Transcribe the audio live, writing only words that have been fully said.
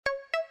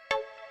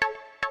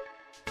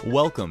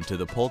Welcome to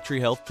the Poultry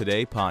Health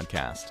Today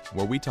podcast,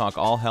 where we talk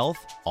all health,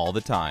 all the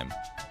time.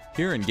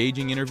 Hear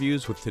engaging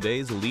interviews with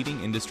today's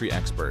leading industry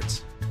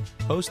experts.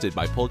 Hosted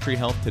by Poultry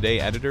Health Today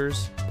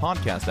editors,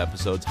 podcast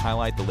episodes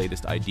highlight the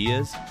latest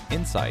ideas,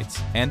 insights,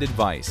 and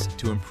advice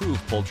to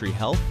improve poultry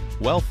health,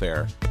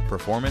 welfare,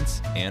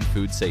 performance, and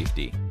food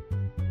safety.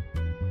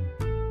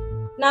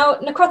 Now,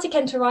 necrotic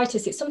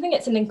enteritis, it's something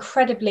that's an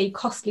incredibly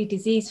costly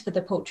disease for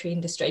the poultry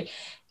industry.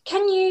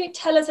 Can you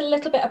tell us a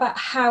little bit about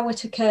how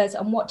it occurs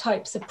and what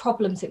types of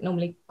problems it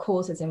normally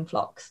causes in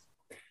flocks?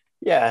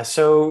 Yeah,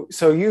 so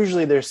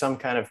usually there's some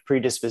kind of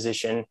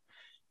predisposition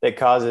that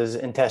causes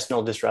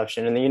intestinal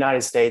disruption. In the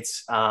United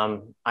States,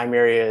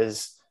 Eimeria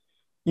is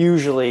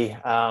usually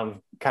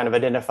kind of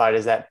identified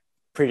as that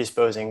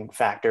predisposing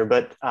factor,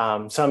 but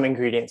some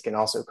ingredients can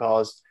also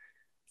cause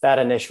that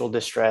initial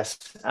distress.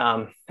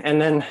 And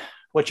then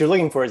what you're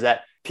looking for is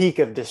that peak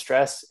of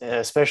distress,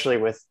 especially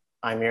with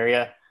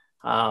Eimeria.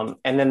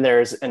 And then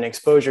there's an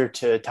exposure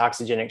to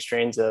toxigenic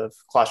strains of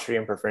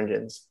Clostridium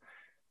perfringens.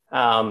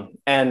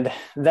 And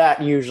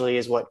that usually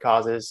is what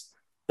causes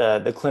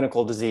the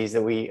clinical disease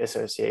that we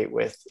associate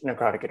with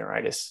necrotic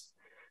enteritis.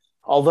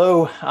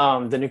 Although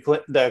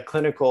the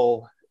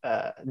clinical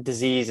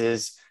disease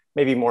is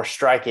maybe more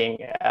striking,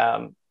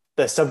 the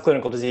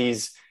subclinical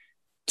disease,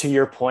 to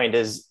your point,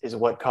 is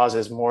what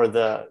causes more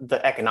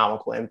the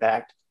economical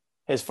impact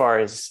as far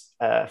as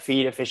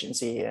feed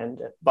efficiency and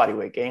body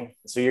weight gain.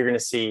 So you're going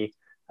to see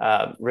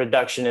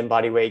reduction in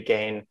body weight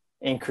gain,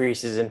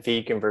 increases in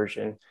feed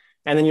conversion,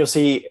 and then you'll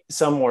see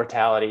some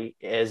mortality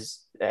as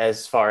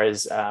far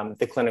as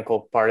the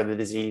clinical part of the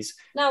disease.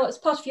 Now, as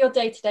part of your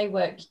day-to-day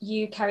work,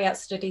 you carry out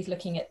studies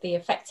looking at the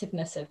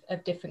effectiveness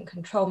of different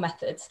control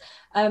methods.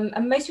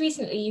 And most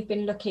recently, you've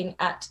been looking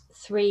at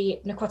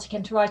 3 necrotic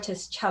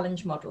enteritis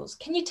challenge models.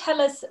 Can you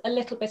tell us a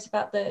little bit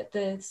about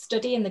the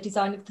study and the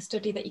design of the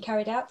study that you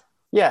carried out?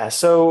 Yeah,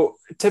 so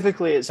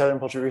typically at Southern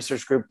Poultry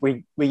Research Group,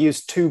 we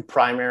use 2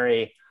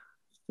 primary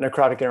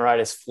necrotic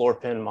enteritis floor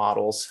pen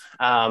models.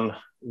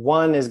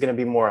 One is going to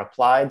be more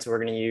applied, so we're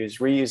going to use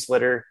reused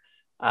litter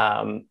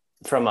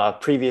from a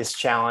previous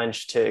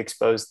challenge to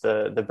expose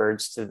the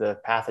birds to the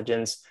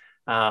pathogens.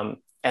 And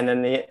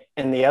then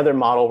in the other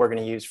model, we're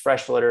going to use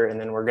fresh litter, and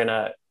then we're going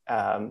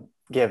to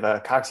give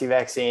a cocci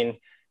vaccine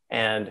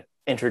and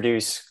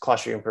introduce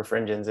Clostridium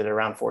perfringens at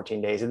around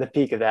 14 days at the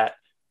peak of that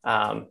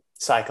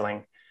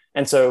cycling.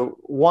 And so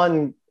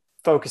one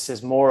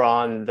focuses more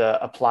on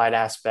the applied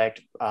aspect,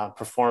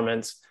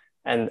 performance,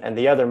 and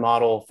the other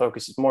model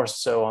focuses more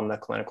so on the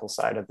clinical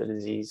side of the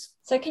disease.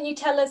 So can you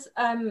tell us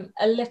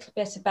a little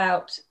bit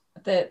about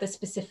the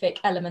specific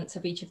elements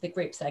of each of the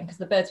groups then? Because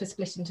the birds were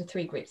split into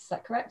 3 groups, is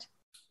that correct?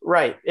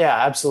 Right,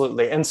 yeah,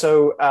 absolutely. And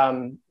so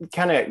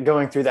kind of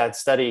going through that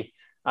study,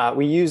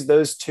 we used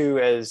those 2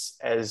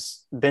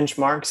 as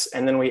benchmarks,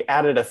 and then we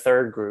added a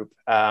third group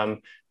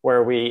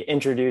where we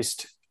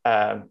introduced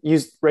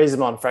raised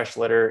them on fresh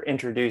litter,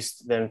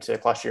 introduced them to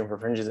Clostridium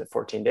perfringens at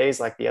 14 days,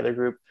 like the other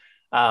group.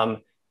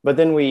 But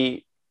then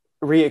we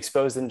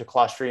re-exposed them to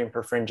Clostridium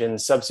perfringens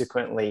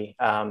subsequently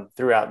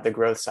throughout the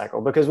growth cycle.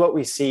 Because what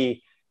we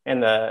see in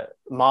the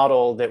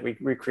model that we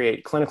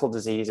recreate clinical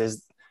disease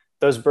is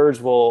those birds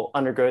will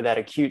undergo that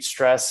acute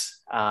stress,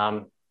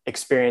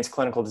 experience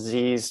clinical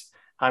disease,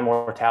 high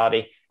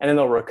mortality, and then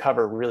they'll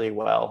recover really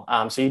well.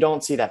 So you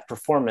don't see that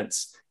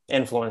performance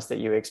influence that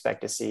you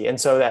expect to see.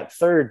 And so that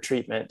third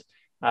treatment,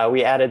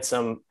 we added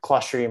some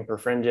Clostridium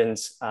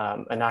perfringens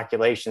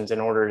inoculations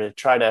in order to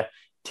try to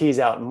tease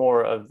out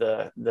more of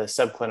the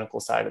subclinical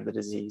side of the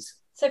disease.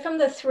 So from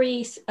the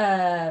 3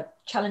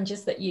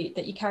 challenges that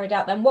you carried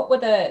out, then what were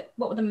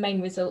the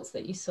main results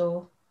that you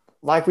saw?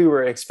 Like we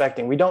were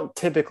expecting, we don't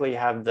typically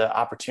have the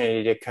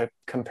opportunity to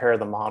compare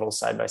the models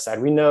side by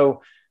side. We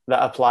know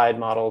the applied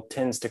model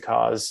tends to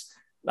cause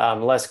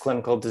less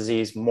clinical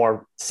disease,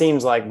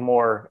 seems like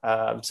more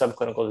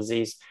subclinical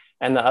disease,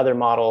 and the other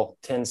model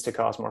tends to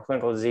cause more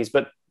clinical disease.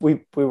 But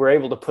we were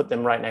able to put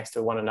them right next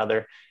to one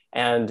another.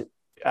 And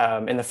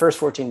in the first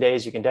 14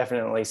 days, you can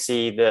definitely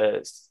see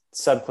the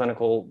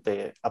subclinical,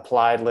 the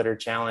applied litter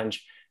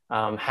challenge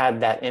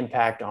had that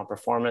impact on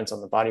performance, on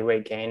the body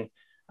weight gain.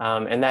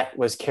 And that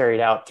was carried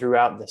out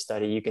throughout the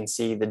study. You can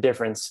see the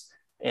difference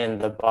in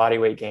the body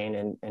weight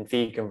gain and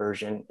feed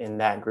conversion in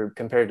that group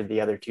compared to the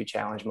other 2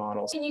 challenge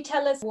models. Can you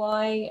tell us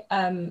why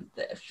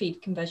the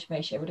feed conversion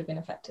ratio would have been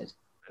affected?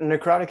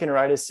 Necrotic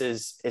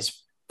enteritis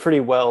is pretty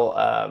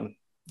well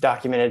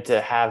documented to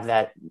have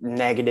that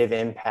negative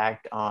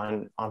impact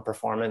on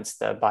performance,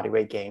 the body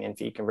weight gain and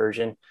feed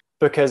conversion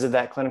because of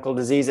that clinical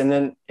disease. And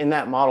then in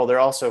that model, they're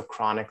also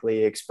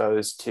chronically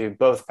exposed to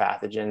both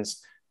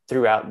pathogens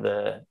throughout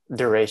the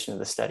duration of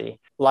the study.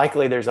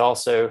 Likely, there's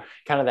also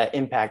kind of that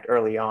impact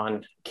early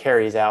on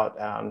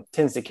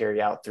tends to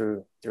carry out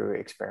through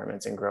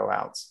experiments and grow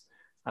outs.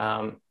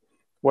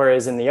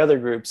 Whereas in the other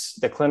groups,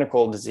 the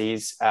clinical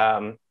disease,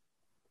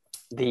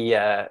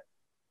 the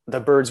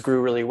birds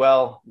grew really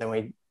well. Then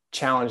we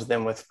challenged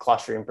them with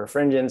Clostridium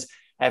perfringens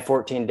at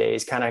 14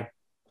 days, kind of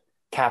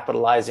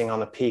capitalizing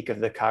on the peak of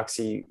the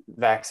cocci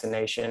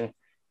vaccination.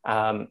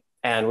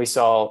 And we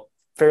saw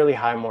fairly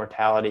high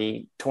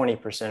mortality,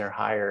 20% or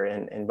higher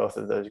in both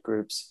of those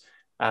groups.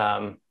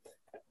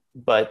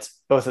 But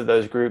both of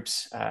those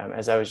groups,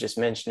 as I was just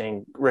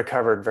mentioning,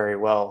 recovered very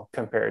well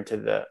compared to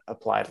the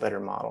applied litter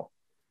model.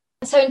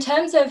 So in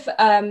terms of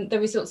the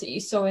results that you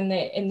saw in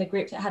the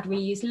group that had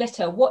reused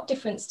litter, what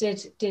difference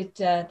did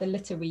the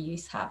litter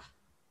reuse have?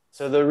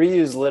 So the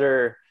reused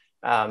litter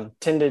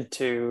tended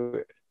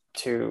to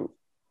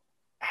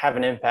have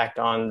an impact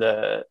on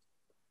the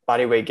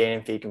body weight gain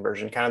and feed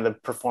conversion, kind of the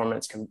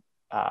performance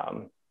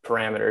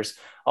parameters.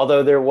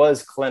 Although there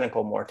was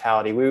clinical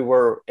mortality, we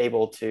were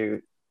able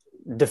to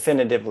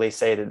definitively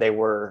say that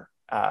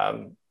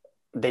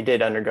they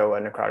did undergo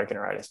a necrotic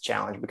enteritis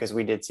challenge, because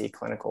we did see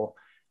clinical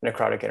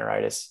necrotic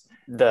enteritis.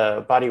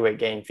 The body weight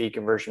gain feed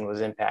conversion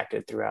was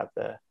impacted throughout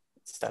the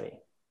study.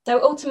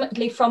 So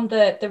ultimately, from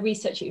the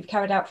research that you've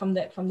carried out from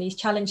these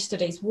challenge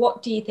studies,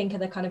 what do you think are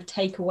the kind of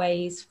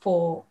takeaways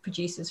for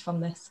producers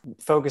from this?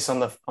 Focus on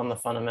the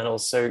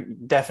fundamentals. So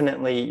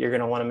definitely you're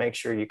going to want to make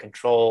sure you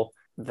control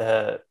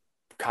the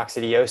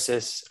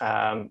coccidiosis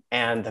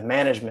and the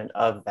management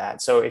of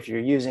that. So if you're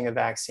using a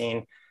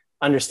vaccine,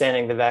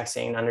 understanding the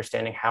vaccine,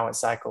 understanding how it's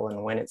cycling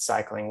and when it's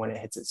cycling, when it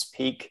hits its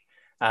peak,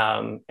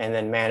 and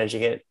then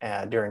managing it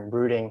during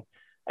brooding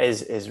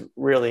is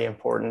really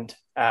important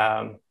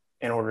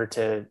in order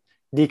to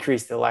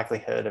decrease the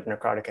likelihood of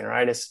necrotic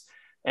enteritis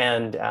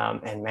and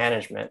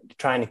management.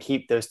 Trying to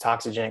keep those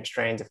toxigenic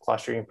strains of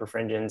Clostridium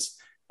perfringens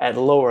at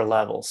lower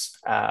levels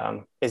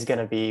is going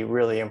to be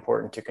really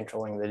important to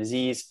controlling the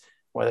disease,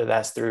 whether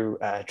that's through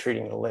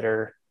treating the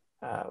litter,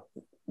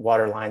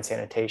 water line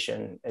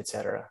sanitation,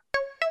 etc.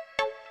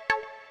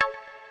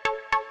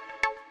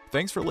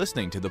 Thanks for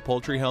listening to the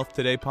Poultry Health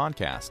Today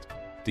podcast.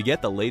 To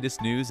get the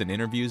latest news and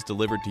interviews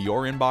delivered to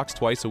your inbox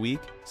twice a week,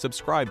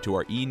 subscribe to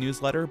our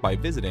e-newsletter by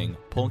visiting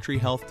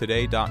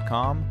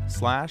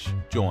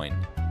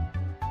poultryhealthtoday.com/join.